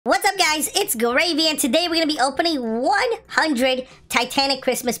guys, it's Gravy, and today we're going to be opening 100 Titanic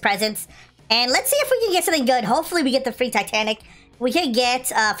Christmas presents. And let's see if we can get something good. Hopefully we get the free Titanic. We can get,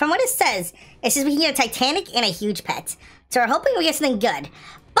 from what it says we can get a Titanic and a huge pet. So we're hoping we get something good.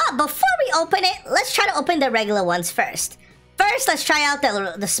 But before we open it, let's try to open the regular ones first. First, let's try out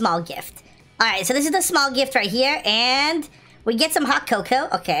the small gift. Alright, so this is the small gift right here, and we get some hot cocoa.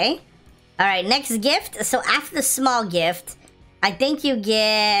 Okay. Alright, next gift. So after the small gift, I think you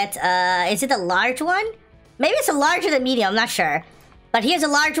get, is it the large one? Maybe it's a large or the medium, I'm not sure. But here's a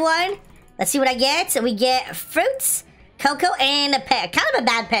large one. Let's see what I get. So we get fruits, cocoa, and a pet. Kind of a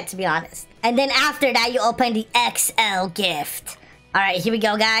bad pet, to be honest. And then after that, you open the XL gift. Alright, here we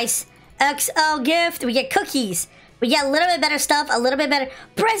go, guys. XL gift. We get cookies. We get a little bit better stuff, a little bit better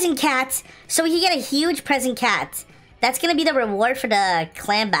present cat. So we can get a huge present cat. That's going to be the reward for the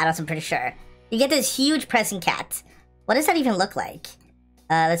clan battles, I'm pretty sure. You get this huge present cat. What does that even look like?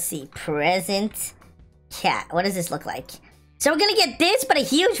 Let's see. Present cat. What does this look like? So we're gonna get this, but a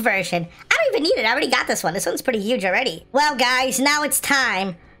huge version. I don't even need it. I already got this one. This one's pretty huge already. Well, guys, now it's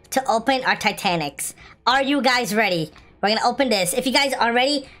time to open our Titanics. Are you guys ready? We're gonna open this. If you guys are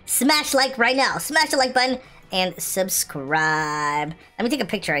ready, smash like right now. Smash the like button and subscribe. Let me take a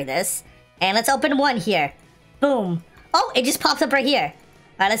picture of this. And let's open one here. Boom. Oh, it just popped up right here.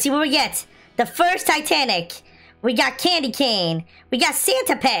 All right, let's see what we get. The first Titanic. We got Candy Cane. We got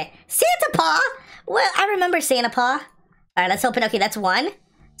Santa Pet. Santa Paw? Well, I remember Santa Paw. Alright, let's open. Okay, that's one.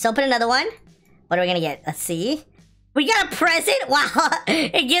 Let's open another one. What are we gonna get? Let's see. We got a present. Wow.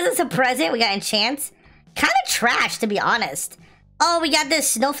 It gives us a present. We got enchants. Kind of trash, to be honest. Oh, we got this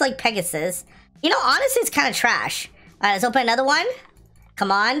Snowflake Pegasus. You know, honestly, it's kind of trash. Alright, let's open another one.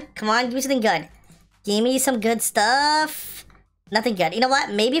 Come on. Come on. Give me something good. Give me some good stuff. Nothing good. You know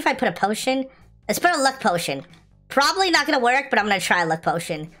what? Maybe if I put a potion. Let's put a luck potion. Probably not gonna work, but I'm gonna try a luck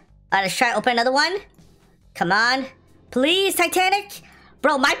potion. Let's try open another one. Come on. Please, Titanic.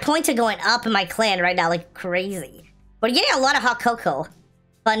 Bro, my points are going up in my clan right now like crazy. We're getting a lot of hot cocoa,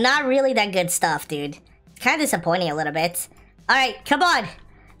 but not really that good stuff, dude. It's kind of disappointing a little bit. Alright, come on.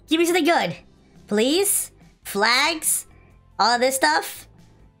 Give me something good. Please. Flags. All of this stuff.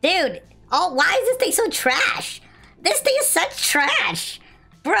 Dude. Oh, why is this thing so trash? This thing is such trash.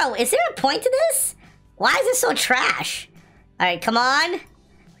 Bro, is there a point to this? Why is this so trash? Alright, come on.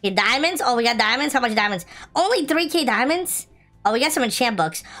 We get diamonds. Oh, we got diamonds. How much diamonds? Only 3k diamonds? Oh, we got some enchant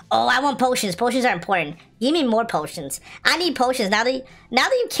books. Oh, I want potions. Potions are important. Give me more potions. I need potions. Now that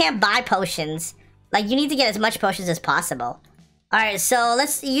you can't buy potions, like, you need to get as much potions as possible. Alright, so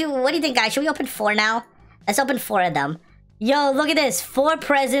what do you think, guys? Should we open 4 now? Let's open 4 of them. Yo, look at this. 4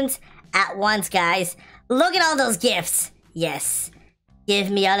 presents at once, guys. Look at all those gifts. Yes.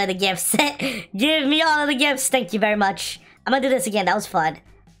 Give me all of the gifts. Give me all of the gifts. Thank you very much. I'm gonna do this again. That was fun.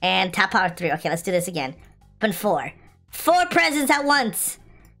 And tap power 3. Okay, let's do this again. Open 4. 4 presents at once.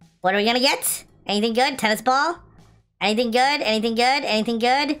 What are we gonna get? Anything good? Tennis ball? Anything good? Anything good? Anything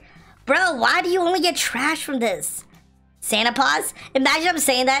good? Bro, why do you only get trash from this? Santa Paws? Imagine I'm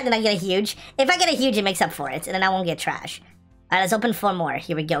saying that and I get a huge. If I get a huge, it makes up for it. And then I won't get trash. Alright, let's open 4 more.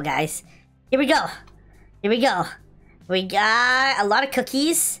 Here we go, guys. Here we go. Here we go. We got a lot of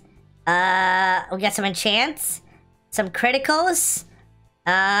cookies. We got some enchants. Some criticals.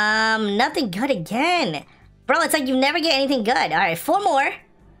 Nothing good again. Bro, it's like you never get anything good. Alright, 4 more.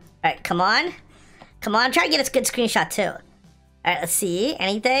 Alright, come on. Come on, try to get a good screenshot too. Alright, let's see.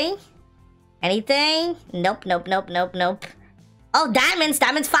 Anything? Anything? Nope, nope, nope, nope, nope. Oh, diamonds.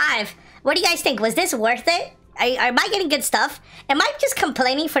 Diamonds 5. What do you guys think? Was this worth it? Am I getting good stuff? Am I just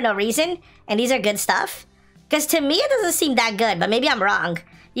complaining for no reason? And these are good stuff? Because to me, it doesn't seem that good, but maybe I'm wrong.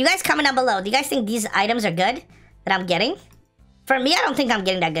 You guys comment down below. Do you guys think these items are good that I'm getting? For me, I don't think I'm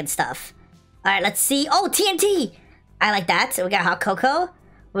getting that good stuff. Alright, let's see. Oh, TNT! I like that. So we got hot cocoa.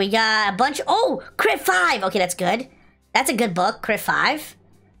 We got a bunch. Oh, crit 5! Okay, that's good. That's a good book, crit 5.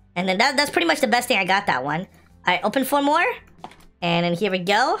 And then that's pretty much the best thing I got, that one. Alright, open 4 more. And then here we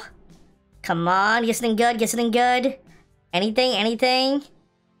go. Come on, get something good, get something good. Anything, anything?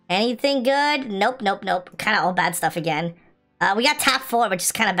 Anything good? Nope, nope, nope. Kind of all bad stuff again. We got tap 4, which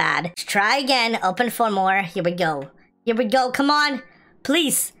is kind of bad. Let's try again. Open 4 more. Here we go. Here we go. Come on.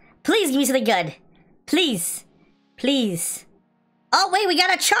 Please. Please give me something good. Please. Please. Oh, wait. We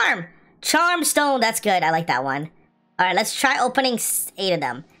got a charm. Charm stone. That's good. I like that one. All right. Let's try opening 8 of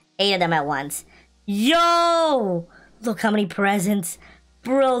them. 8 of them at once. Yo. Look how many presents.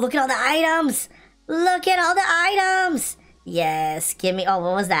 Bro, look at all the items. Look at all the items. Yes. Give me. Oh,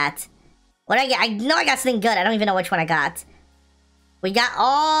 what was that? What did I get? I know I got something good. I don't even know which one I got. We got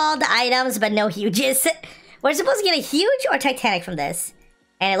all the items, but no huges. We're supposed to get a huge or Titanic from this.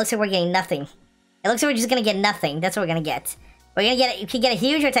 And it looks like we're getting nothing. It looks like we're just gonna get nothing. That's what we're gonna get. We're gonna get, you can get a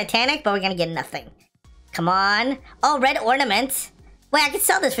huge or Titanic, but we're gonna get nothing. Come on. Oh, red ornament. Wait, I can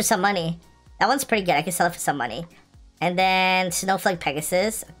sell this for some money. That one's pretty good. I can sell it for some money. And then Snowflake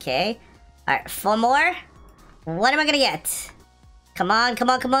Pegasus. Okay. Alright, 4 more. What am I gonna get? Come on, come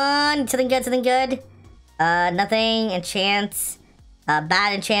on, come on. Something good, something good. Nothing. Enchants.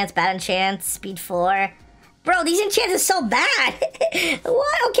 Bad enchants, bad enchants. Speed 4. Bro, these enchants are so bad.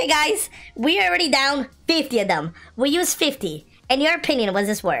 What? Okay, guys. We are already down 50 of them. We used 50. In your opinion, was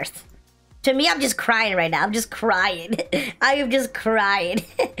this worth? To me, I'm just crying right now. I'm just crying. I am just crying.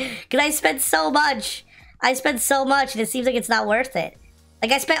 Because I spent so much. I spent so much, and it seems like it's not worth it.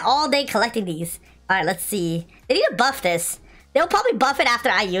 Like, I spent all day collecting these. Alright, let's see. They need to buff this. They'll probably buff it after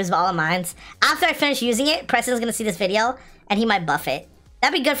I use all of mine. After I finish using it, Preston's gonna see this video, and he might buff it.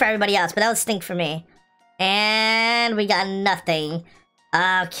 That'd be good for everybody else, but that would stink for me. And we got nothing.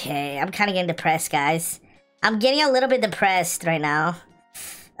 Okay, I'm kind of getting depressed, guys. I'm getting a little bit depressed right now.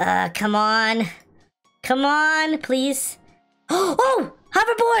 Come on. Come on, please. Oh,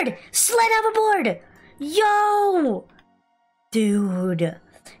 hoverboard! Sled hoverboard! Yo! Dude.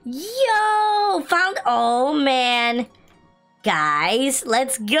 Yo! Found, oh man. Guys,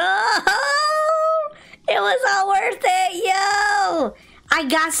 let's go! It was all worth it, yo! I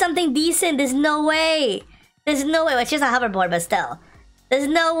got something decent, there's no way. There's no way, it's just a hoverboard, but still. There's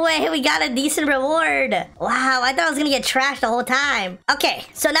no way we got a decent reward. Wow, I thought I was gonna get trashed the whole time. Okay,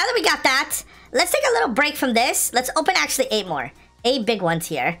 so now that we got that, let's take a little break from this. Let's open actually 8 more. 8 big ones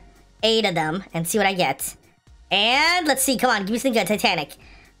here. 8 of them, and see what I get. And let's see, come on, give me something good. Titanic.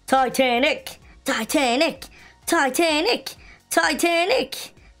 Titanic. Titanic. Titanic.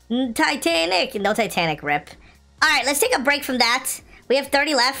 Titanic. Titanic. No Titanic, rip. Alright, let's take a break from that. We have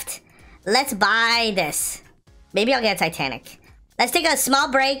 30 left. Let's buy this. Maybe I'll get a Titanic. Let's take a small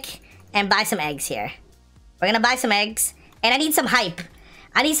break and buy some eggs here. We're gonna buy some eggs. And I need some hype.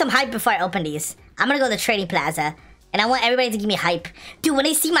 I need some hype before I open these. I'm gonna go to the trading plaza. And I want everybody to give me hype. Dude, when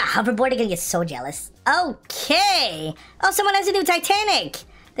they see my hoverboard, they're gonna get so jealous. Okay. Oh, someone has a new Titanic.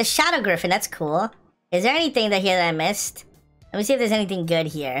 The Shadow Griffin, that's cool. Is there anything that here that I missed? Let me see if there's anything good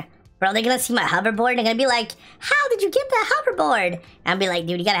here. Bro, they're gonna see my hoverboard. They're gonna be like, how did you get that hoverboard? And I'll be like,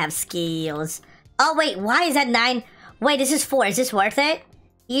 dude, you gotta have skills. Oh, wait, why is that 9? Wait, this is 4. Is this worth it?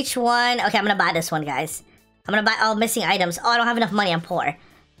 Each one. Okay, I'm gonna buy this one, guys. I'm gonna buy all missing items. Oh, I don't have enough money. I'm poor.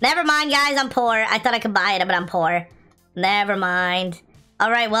 Never mind, guys. I'm poor. I thought I could buy it, but I'm poor. Never mind.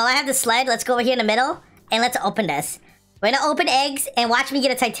 Alright, well, I have the sled. Let's go over here in the middle, and let's open this. We're gonna open eggs, and watch me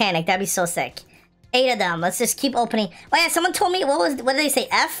get a Titanic. That'd be so sick. 8 of them. Let's just keep opening. Oh, yeah, someone told me, what did they say?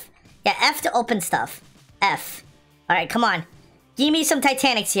 F? Yeah, F to open stuff. F. Alright, come on. Give me some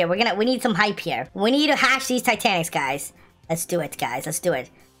Titanics here. We need some hype here. We need to hatch these Titanics, guys. Let's do it, guys. Let's do it.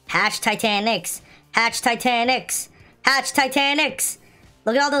 Hatch Titanics. Hatch Titanics. Hatch Titanics.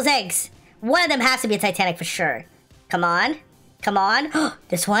 Look at all those eggs. One of them has to be a Titanic for sure. Come on. Come on.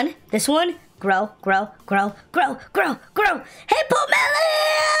 This one. This one. Grow, grow, grow, grow, grow, grow. Hippo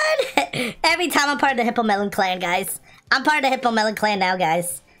Melon! Every time I'm part of the Hippo Melon clan, guys. I'm part of the Hippo Melon clan now,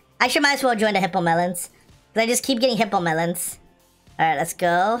 guys. I should might as well join the Hippo Melons. Because I just keep getting Hippo Melons. Alright, let's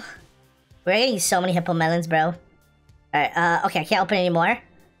go. We're getting so many Hippo Melons, bro. Alright, okay, I can't open anymore.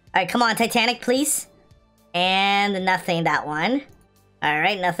 Alright, come on, Titanic, please. And nothing, that one.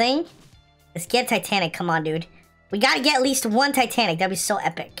 Alright, nothing. Let's get Titanic, come on, dude. We gotta get at least one Titanic, that'd be so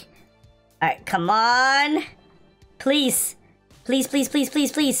epic. Alright, come on. Please. Please, please, please,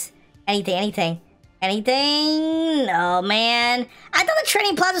 please, please. Anything, anything. Anything? No, man. I thought the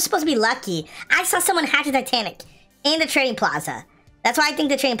trading plaza was supposed to be lucky. I saw someone hatch a Titanic in the trading plaza. That's why I think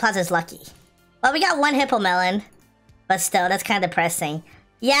the trading plaza is lucky. Well, we got one Hippo Melon. But still, that's kind of depressing.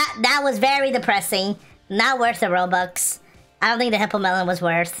 Yeah, that was very depressing. Not worth the Robux. I don't think the Hippo Melon was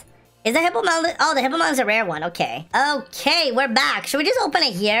worth. Is the Hippo Melon? Oh, the Hippo Melon's a rare one. Okay. Okay, we're back. Should we just open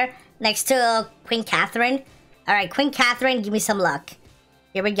it here? Next to Queen Catherine? Alright, Queen Catherine, give me some luck.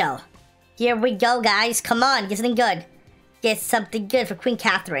 Here we go. Here we go, guys. Come on, get something good. Get something good for Queen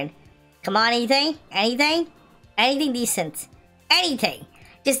Catherine. Come on, anything? Anything? Anything decent. Anything.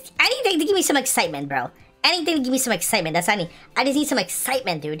 Just anything to give me some excitement, bro. Anything to give me some excitement. That's what I need. I just need some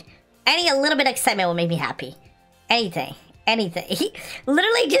excitement, dude. A little bit of excitement will make me happy. Anything. Anything.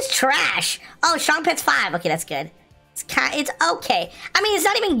 Literally just trash. Oh, Strong Pet's 5. Okay, that's good. It's okay. I mean, it's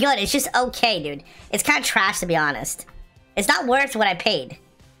not even good. It's just okay, dude. It's kind of trash, to be honest. It's not worth what I paid.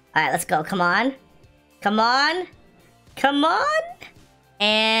 Alright, let's go. Come on. Come on. Come on.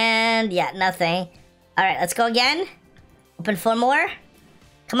 And, yeah, nothing. Alright, let's go again. Open 4 more.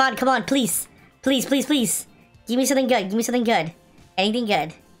 Come on, please. Please, please, please. Give me something good. Give me something good. Anything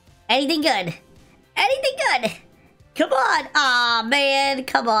good. Anything good? Anything good? Come on. Aw, man.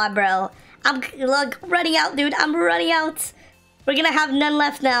 Come on, bro. Look, running out, dude. I'm running out. We're gonna have none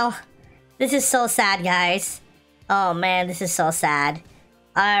left now. This is so sad, guys. Oh, man. This is so sad.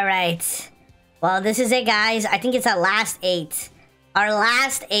 All right. Well, this is it, guys. I think it's our last 8. Our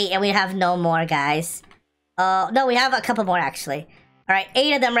last 8, and we have no more, guys. No, we have a couple more, actually. All right,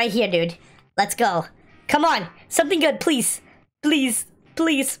 8 of them right here, dude. Let's go. Come on. Something good, please. Please.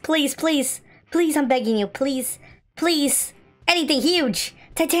 Please, please, please. Please, I'm begging you. Please. Please. Anything huge.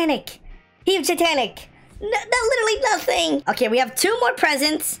 Titanic. Huge Titanic. Literally nothing. Okay, we have 2 more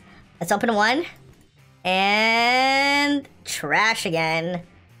presents. Let's open one. And trash again.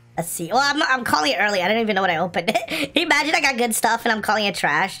 Let's see. Well, I'm calling it early. I don't even know what I opened. Imagine I got good stuff and I'm calling it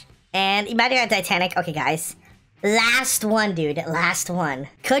trash. And imagine I got Titanic. Okay, guys. Last one, dude. Last one.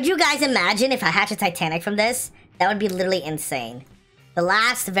 Could you guys imagine if I hatch a Titanic from this? That would be literally insane. The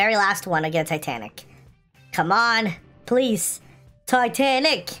last, very last one, I get a Titanic. Come on. Please.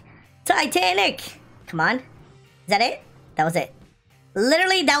 Titanic. Titanic. Come on. Is that it? That was it.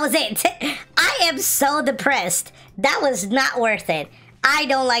 Literally, that was it. I am so depressed. That was not worth it. I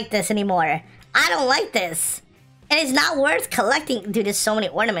don't like this anymore. I don't like this. And it's not worth collecting. Dude, there's so many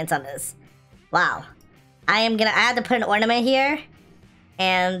ornaments on this. Wow. I have to put an ornament here.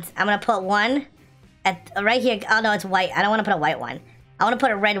 And I'm gonna put one at right here. Oh no, it's white. I don't want to put a white one. I want to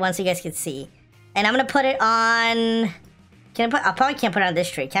put a red one so you guys can see. And I'm gonna put it on... I probably can't put it on this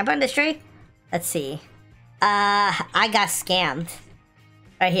tree. Can I put it on this tree? Let's see. I got scammed.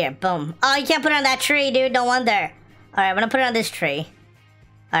 Right here, boom. Oh, you can't put it on that tree, dude. No wonder. Alright, I'm gonna put it on this tree.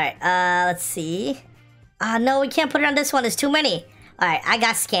 Alright, let's see. No, we can't put it on this one. There's too many. Alright, I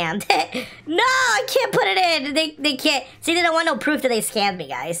got scammed. No, I can't put it in. They can't. See, they don't want no proof that they scammed me,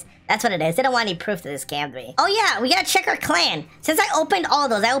 guys. That's what it is. They don't want any proof that they scammed me. Oh, yeah, we gotta check our clan. Since I opened all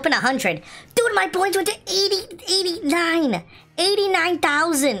those, I opened 100. Dude, my points went to 89.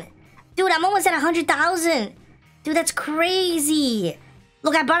 89,000. Dude, I'm almost at 100,000. Dude, that's crazy.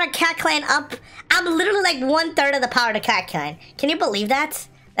 Look, I brought a cat clan up. I'm literally like 1/3 of the power of the cat clan. Can you believe that?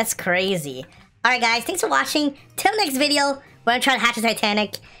 That's crazy. Alright, guys, thanks for watching. Till next video, we're gonna try to hatch a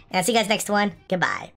Titanic. And I'll see you guys next one. Goodbye.